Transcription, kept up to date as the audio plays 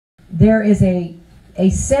there is a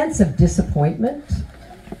sense of disappointment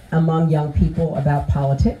among young people about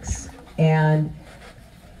politics, and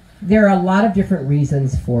there are a lot of different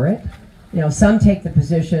reasons for it. You know, some take the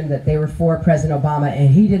position that they were for President Obama and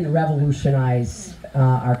he didn't revolutionize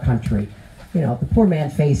our country. You know, the poor man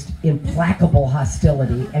faced implacable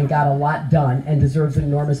hostility and got a lot done and deserves an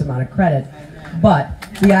enormous amount of credit. But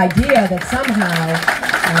the idea that somehow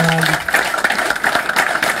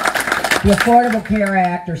the Affordable Care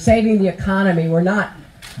Act or saving the economy were not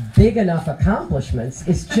big enough accomplishments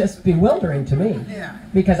is just bewildering to me.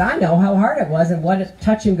 Because I know how hard it was and what a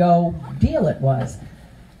touch and go deal it was.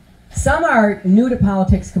 Some are new to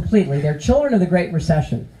politics completely. They're children of the Great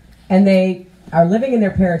Recession, and they are living in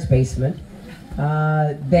their parents' basement.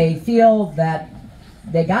 They feel that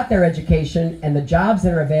they got their education and the jobs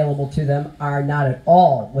that are available to them are not at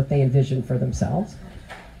all what they envisioned for themselves,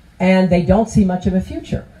 and they don't see much of a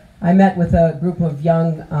future. I met with a group of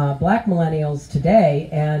young black millennials today,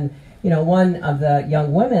 and one of the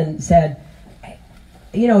young women said,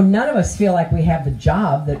 none of us feel like we have the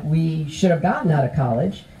job that we should have gotten out of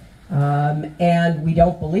college. And we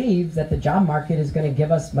don't believe that the job market is going to give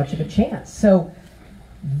us much of a chance. So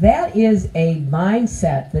that is a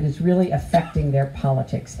mindset that is really affecting their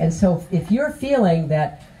politics. And so if you're feeling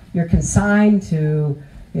that you're consigned to,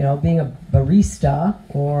 being a barista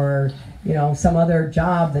or, some other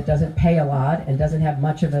job that doesn't pay a lot and doesn't have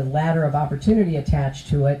much of a ladder of opportunity attached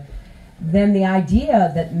to it, then the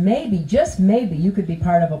idea that maybe, just maybe, you could be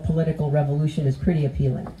part of a political revolution is pretty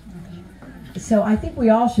appealing. So I think we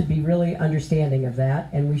all should be really understanding of that,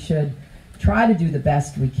 and we should try to do the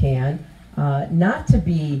best we can, not to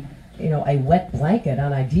be, a wet blanket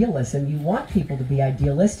on idealism. You want people to be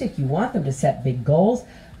idealistic, you want them to set big goals,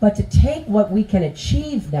 but to take what we can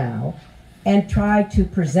achieve now and try to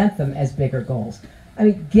present them as bigger goals. I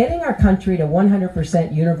mean, getting our country to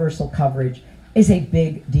 100% universal coverage is a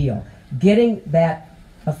big deal. Getting that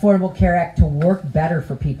Affordable Care Act to work better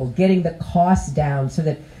for people, getting the costs down so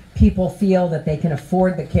that people feel that they can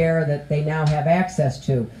afford the care that they now have access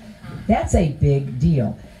to. That's a big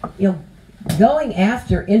deal. Going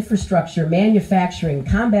after infrastructure, manufacturing,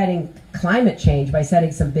 combating climate change by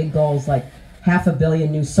setting some big goals like 500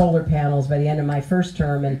 million new solar panels by the end of my first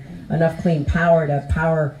term and enough clean power to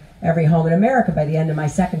power every home in America by the end of my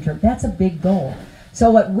second term, that's a big goal.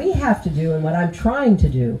 So what we have to do, and what I'm trying to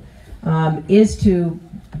do, is to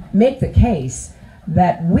make the case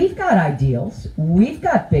that we've got ideals, we've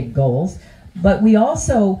got big goals, but we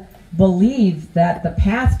also believe that the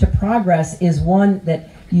path to progress is one that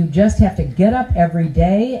you just have to get up every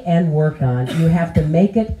day and work on. You have to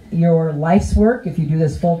make it your life's work if you do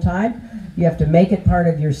this full time. You have to make it part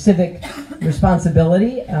of your civic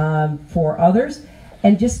responsibility for others,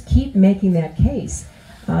 and just keep making that case.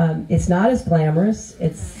 It's not as glamorous,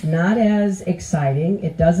 it's not as exciting,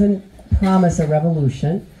 it doesn't promise a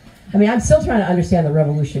revolution. I mean, I'm still trying to understand the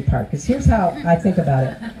revolution part, because here's how I think about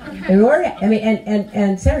it. In order,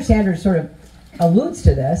 and Senator Sanders sort of alludes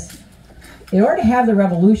to this. In order to have the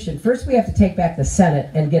revolution, first we have to take back the Senate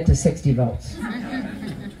and get to 60 votes.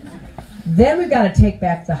 Then we've got to take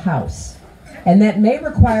back the House. And that may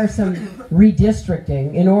require some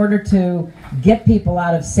redistricting in order to get people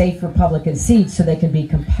out of safe Republican seats so they can be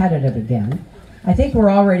competitive again. I think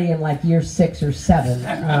we're already in like year 6 or 7 of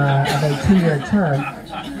a 2-year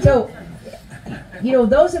term. So,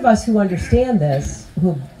 those of us who understand this,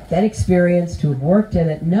 who've been experienced, who have worked in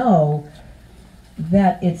it, know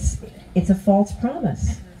that it's a false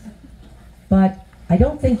promise. But I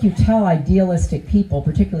don't think you tell idealistic people,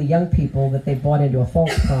 particularly young people, that they've bought into a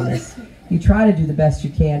false promise. You try to do the best you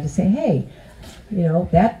can to say, hey,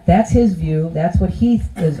 that's his view, that's what he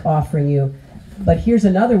is offering you, but here's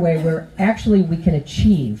another way where actually we can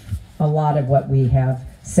achieve a lot of what we have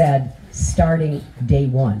said starting day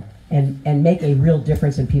one and make a real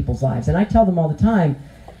difference in people's lives. And I tell them all the time,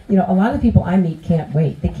 a lot of the people I meet can't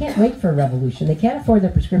wait. They can't wait for a revolution. They can't afford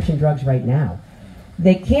their prescription drugs right now.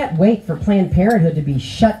 They can't wait for Planned Parenthood to be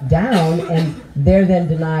shut down and they're then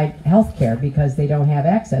denied health care because they don't have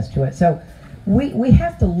access to it. So we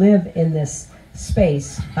have to live in this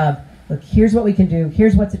space of, look, here's what we can do,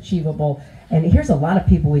 here's what's achievable, and here's a lot of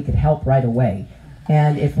people we could help right away.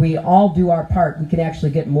 And if we all do our part, we can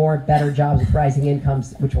actually get more better jobs with rising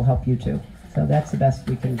incomes, which will help you too. So that's the best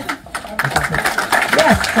we can.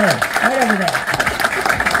 Yes, sir, right over there.